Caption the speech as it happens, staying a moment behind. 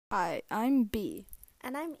Hi, I'm B.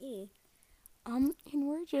 And I'm E. And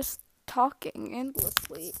we're just talking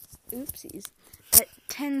endlessly, oopsies, at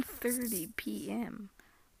 10:30 p.m.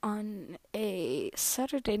 on a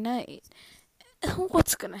Saturday night.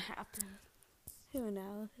 What's gonna happen? Who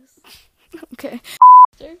knows? Okay.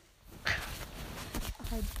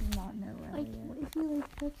 I do not know Like, if you,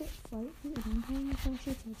 push it slightly one time, you can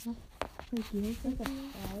actually take off, eels like a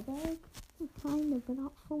fry bag? kind of, but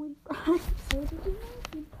not fully fried. So did you know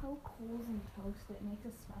if you poke holes in toast, it makes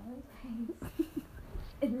a smiling face?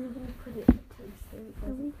 And then when you put it in the toaster, it So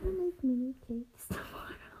we can make mini cakes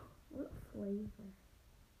tomorrow. What flavor?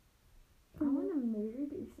 I want to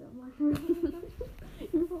murder someone.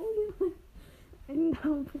 You're probably gonna, and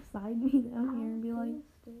come beside me down here and be like,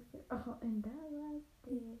 oh, and that was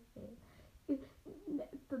it.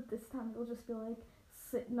 But this time it'll just be like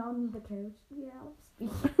sitting on the couch. Yeah, I'll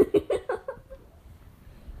speak.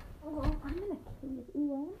 Well, I'm in a cave.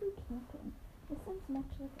 Ooh, I want to go camping. This sounds much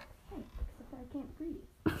like a tent, except I can't breathe.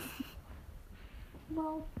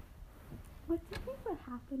 well, what do you think would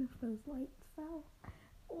happen if those lights fell?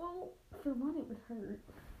 Well, for one, it would hurt.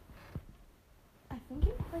 I think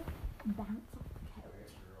it would, bounce off the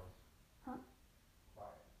couch. Huh?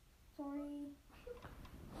 Sorry.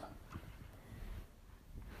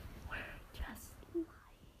 We're just lying.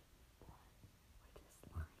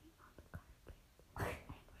 We're just lying on the carpet. And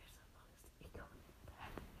we're supposed to be going to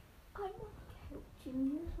bed. I'm on the couch,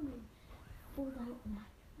 and here's what I pulled out my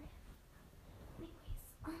wrist.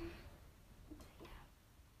 Anyways, yeah.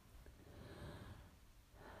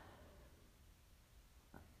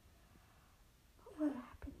 What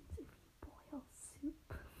happens if you boil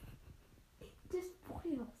soup? It just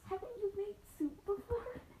boils. Haven't you made soup before?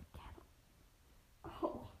 In a kettle.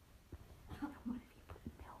 Oh. And what if you put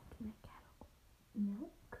milk in a kettle?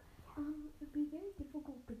 Milk? It would be very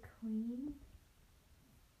difficult to clean.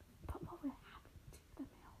 But what would happen to the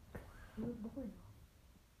milk? It would boil.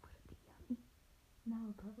 Would it be yummy? No,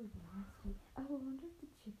 it would probably be nasty. Oh, I wonder if the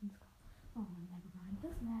chicken's gone. Oh, never mind.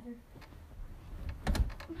 Doesn't matter.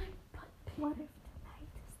 My butt. What if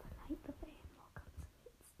tonight is the night the animal comes and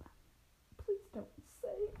eats them? Please don't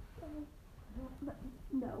say no.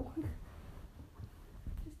 No.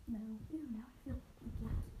 Just no. Ew, now I feel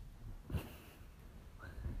icky.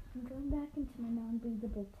 I'm going back into my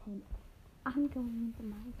non-breathable tent. I'm going into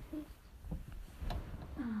my tent.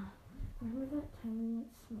 Remember that time we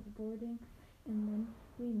went snowboarding and then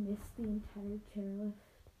we missed the entire chairlift?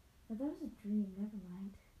 Oh, that was a dream. Never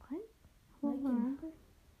mind. What? Well, Like remember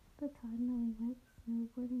the time that we went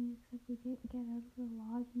snowboarding, except we didn't get out of the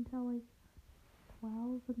lodge until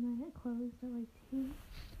 12 and then it closed at 2?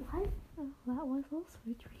 What? Oh, that was also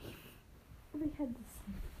a dream. We had the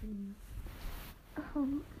same dreams.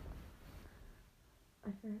 I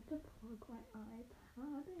forgot to plug my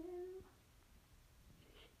iPad in.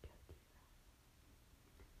 You should go do that.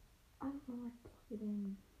 I don't know, I plug it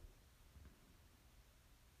in.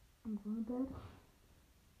 I'm going to bed.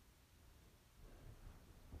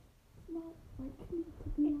 It's not like me to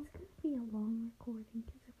be. It's going to be a long recording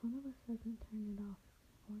because if one of us doesn't turn it off,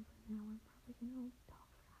 it's going to go on for an hour. I'm probably going to only talk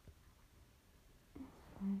for half an hour. It's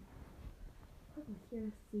fine. Probably hear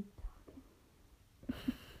us sleep talking.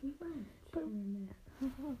 We might here and there.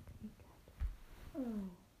 Okay, good. Oh.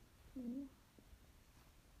 Yeah.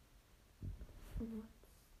 What's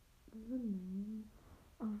the name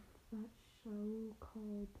of that show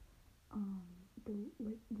called,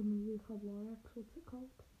 the movie called Lorax? What's it called?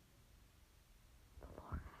 The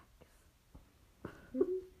Lorax.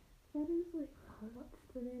 Really? That is what's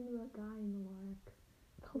the name of that guy in the Lorax?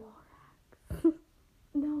 The Lorax.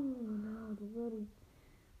 No, the little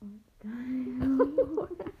guy. The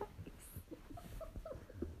Lorax.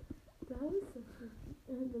 That was such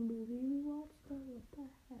a, the movie we watched, what the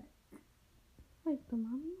heck? Like the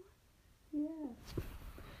mummy one? Yeah.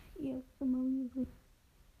 Yes, the mummy was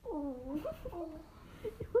Oh.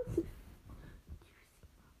 it was a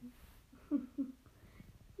juicy mummy.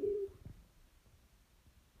 Ew.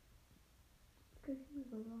 It's because he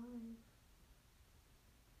was alive.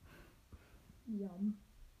 Yum. Yum.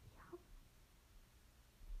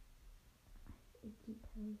 I have itchy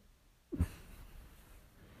toes.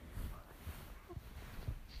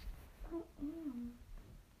 I am.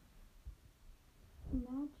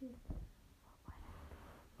 Magic.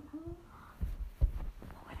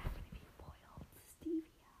 What would happen if you boiled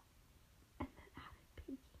stevia and then added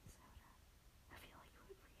baking soda? I feel like you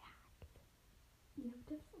would react. You would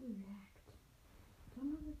definitely react.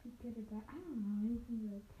 Don't know if it'd be good or bad. I don't know anything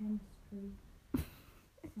about chemistry.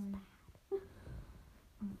 It's Science. bad.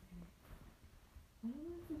 Okay. I don't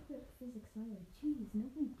know if it's about physics either. Jeez,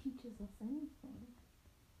 nobody teaches us anything.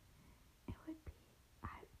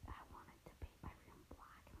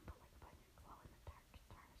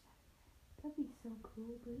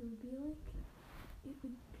 cool, but it would be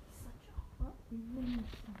such a hot room in the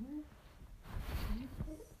summer.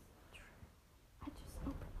 True. I just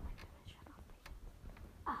opened the window and shut off the heat.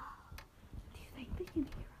 Oh. Do you think they can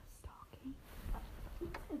hear us talking? It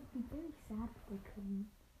would be very sad if they couldn't.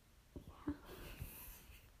 Yeah.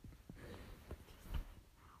 Just an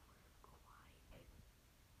hour of quiet.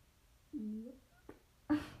 Yep.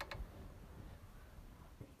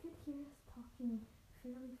 They could hear us talking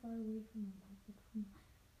fairly far away from the mic. Like from,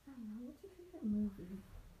 I don't know, what's your favorite movie?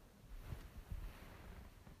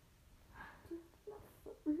 Do you have enough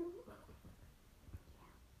foot room?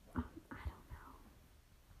 I don't know.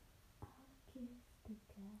 I'll kiss the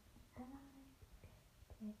cat and I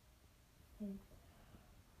pet it.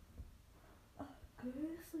 Go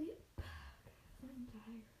to sleep. I'm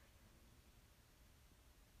tired.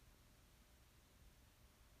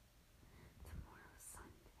 Tomorrow's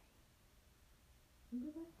Sunday.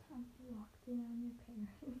 Remember that time you walked in on your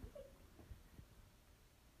parents?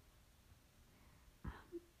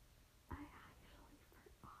 I actually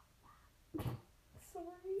forgot that.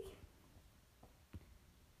 Sorry.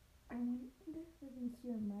 I wonder if we're gonna see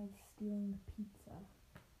your mice stealing the pizza.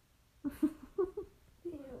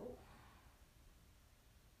 Ew.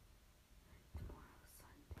 Tomorrow's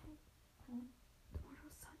Sunday. Huh?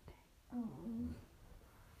 Tomorrow's Sunday. Oh.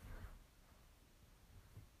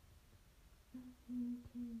 Nothing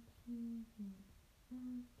can change it.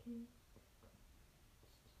 I'll kiss just to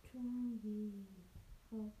try and be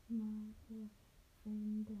off my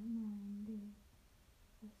boyfriend. Don't mind it.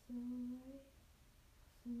 I saw right.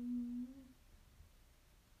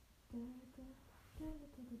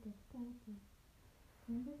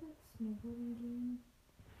 Remember that snowboarding game?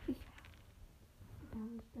 Yeah. That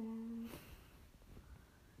was bad.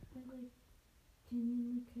 I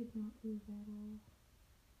genuinely could not move at all.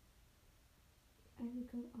 I would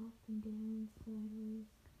go up and down,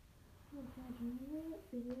 sideways. Oh god, remember that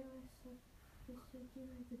video I showed you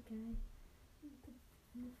where the guy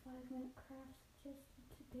in the 5-minute craft suggested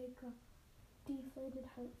to take a deflated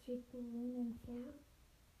heart-shaped balloon and fill it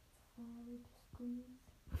with flour to squeeze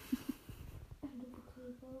under the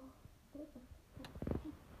table.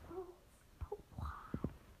 Oh, but why?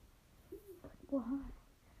 Why?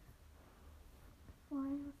 Why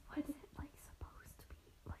was Was it supposed to be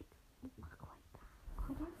look like that?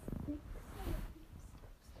 I don't think so. I think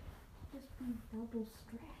it's supposed to just be double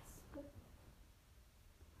stress, but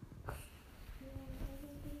yeah, I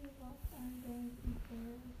don't think what I'm going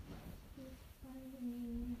for is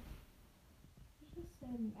funny. It's just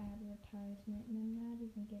an advertisement and I'm not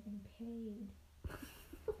even getting paid.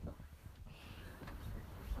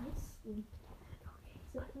 I sleep. Okay,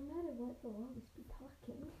 So no matter what, they'll always be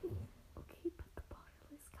talking. okay, but the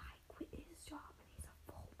Potterless guy quit his job and he's a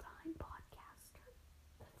full-time podcaster.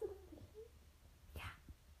 That's amazing. Yeah.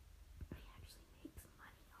 He actually makes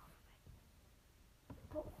money off of it.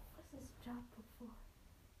 But what was his job before?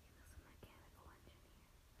 He was a mechanical engineer.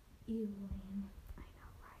 Ew, lame. I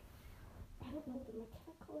know, right? I don't know what a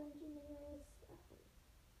mechanical engineer is.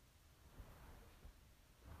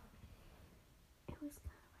 It was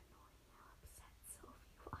kind of annoying how upset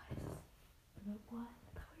Sophie was. But what?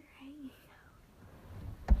 That we were hanging out.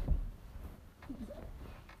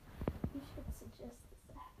 You should suggest this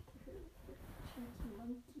after her Chunky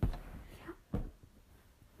Monkey. Yeah.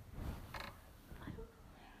 I don't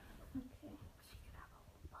know. Okay. She could have a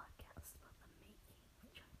whole podcast about the making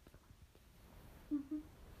of Chunky Monkey.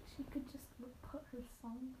 She could just put her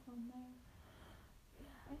songs on there.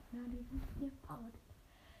 Yeah. Not even get podcasted.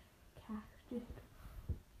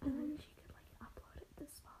 And then she could upload it to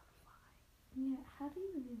Spotify. Yeah, how do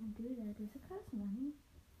you even do that? Does it cost money?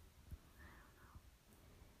 I don't know.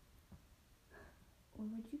 Or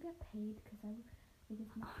would you get paid? Because I would.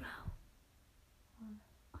 Because Oh no.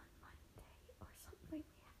 On Monday or something,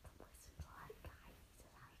 we have to listen to that guy. He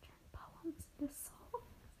says how to turn poems into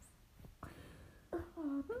songs.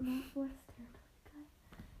 Oh, the Northwest Territory guy.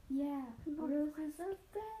 Yeah. Roses are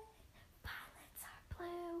red, violets are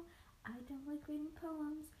blue. I don't like reading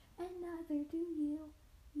poems, and neither do you.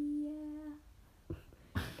 Yeah.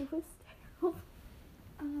 It was terrible.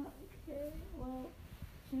 Okay. Well,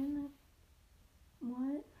 Jenna.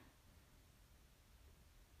 What?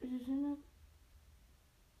 Jenna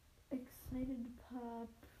excited pop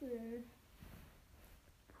for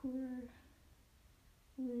poor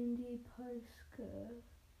Lindy Parska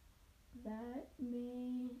that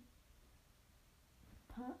may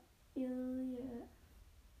pa Ilya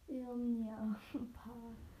pa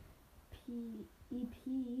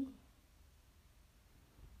P.E.P.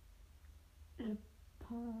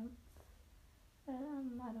 Pots. I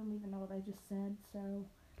don't even know what I just said, so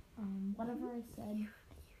Whatever I said. You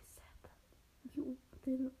said that you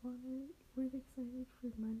didn't want to, weren't excited for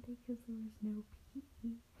Monday because there was no PE.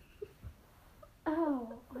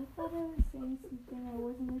 Oh, I thought I was saying something I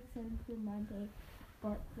wasn't excited for Monday,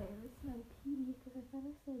 but there was no PE because I thought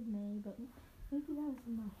I said May, but maybe that was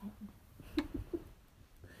in my head.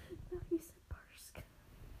 No, you said Barsk.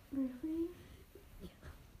 Really?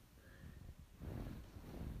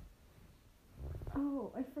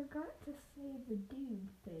 Oh, I forgot to say the dude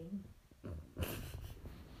thing.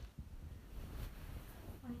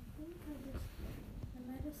 I think I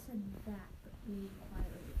might have said that, but really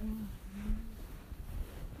quietly. Oh, man.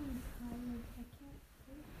 I'm tired. I can't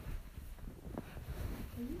sleep.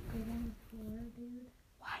 Are you good on the floor, dude?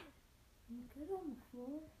 What? Are you good on the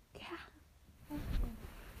floor? Yeah. Okay.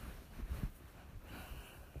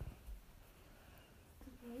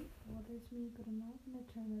 The light bothers me, but I'm not gonna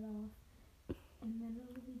turn it off. And then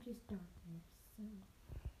it'll be just darkness, so.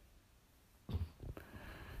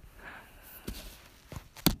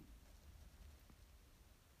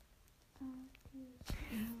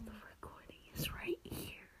 The recording is right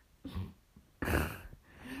here. I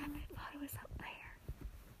thought it was up there.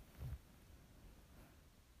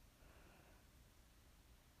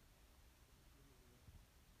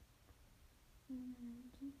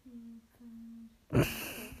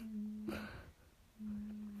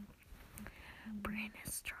 Bryn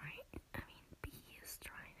is B is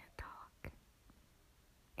trying to talk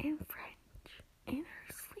in French in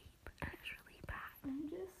her sleep, and it's really bad. I'm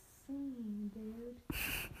just saying, dude.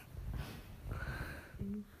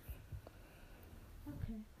 Oof.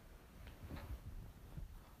 Okay.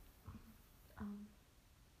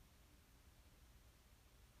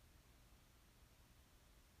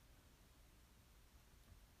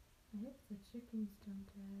 I hope the chickens don't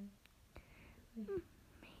die. Me too.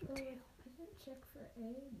 I didn't check for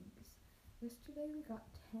eggs. Yesterday we got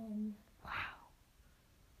 10. Wow.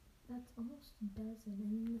 That's almost a dozen.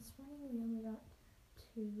 And this morning we only got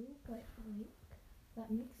 2, but that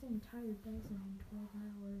makes an entire dozen in 12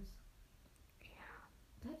 hours. Yeah.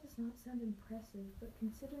 That does not sound impressive, but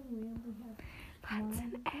considering we only have That's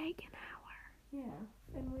 9, an egg an hour.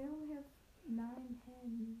 yeah, and we only have 9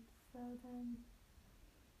 hens, so then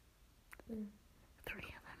 3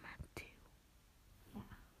 of them had 2. yeah.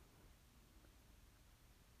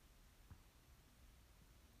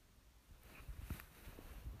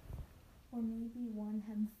 Or maybe one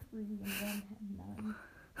had 3 and one had none.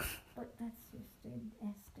 But that's just an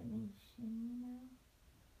estimation, you know?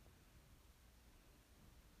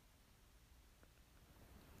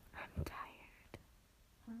 I'm tired.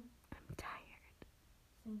 Huh? I'm tired.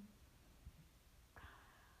 Same.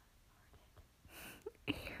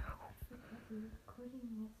 Ew. I forgot we were recording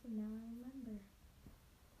this and now I remember.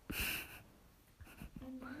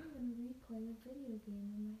 And now I'm gonna replay a video game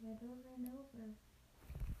in my head over and over.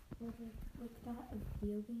 Or like not a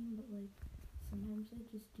video game, but sometimes I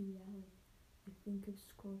just do that. I think of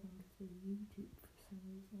scrolling through YouTube for some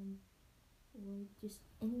reason. Or just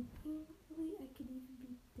anything really. I could even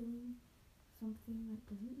be doing something that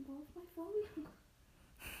doesn't involve my phone.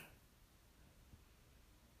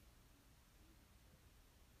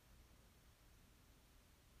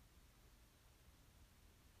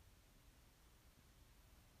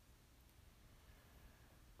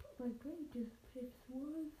 My brain just picks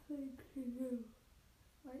one thing to do.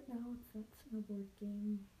 Right now it's that snowboard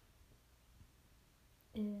game.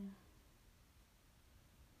 Yeah.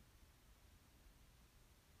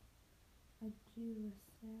 I drew a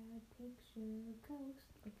sad picture of a ghost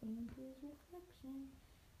looking into his reflection,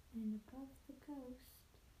 and above the ghost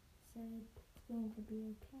said it's going to be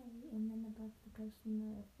okay, and then above the ghost in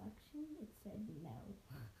the reflection it said no.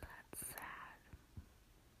 That's sad.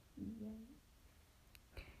 Yeah.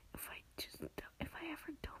 If I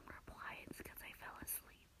ever don't reply, it's because I fell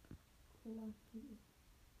asleep. Lucky.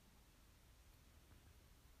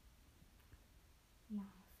 Yeah,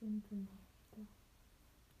 same for me. Though.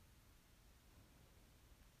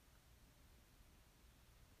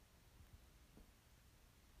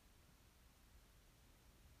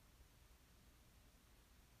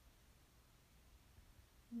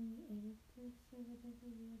 When we edit this or whatever,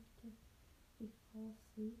 we have to, we fall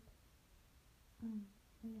asleep. We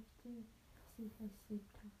have to see if I sleep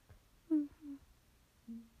talk. Mm-hmm.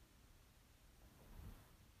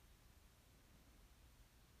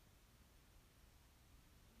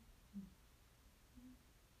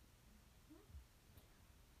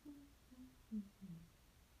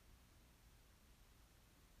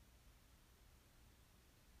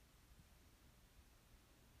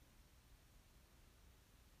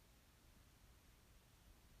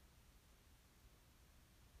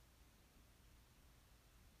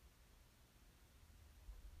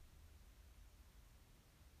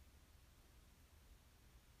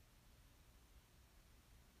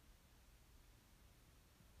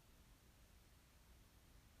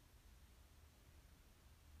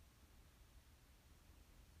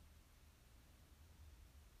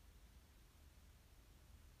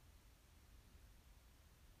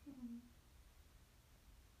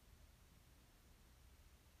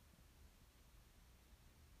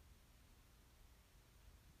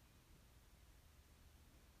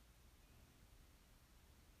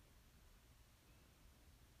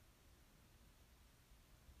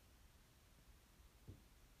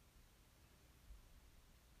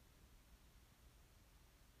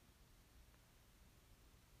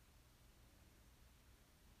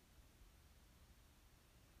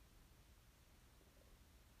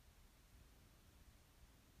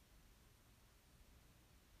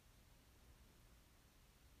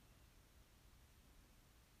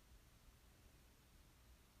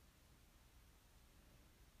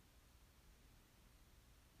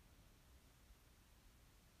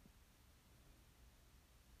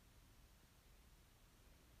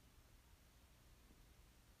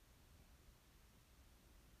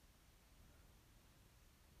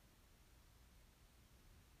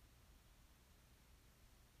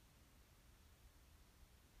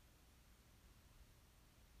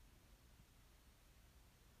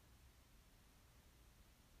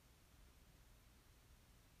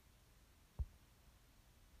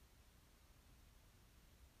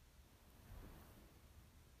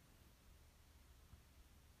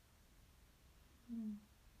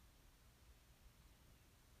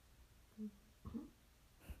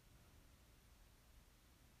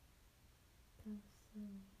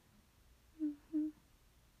 girl.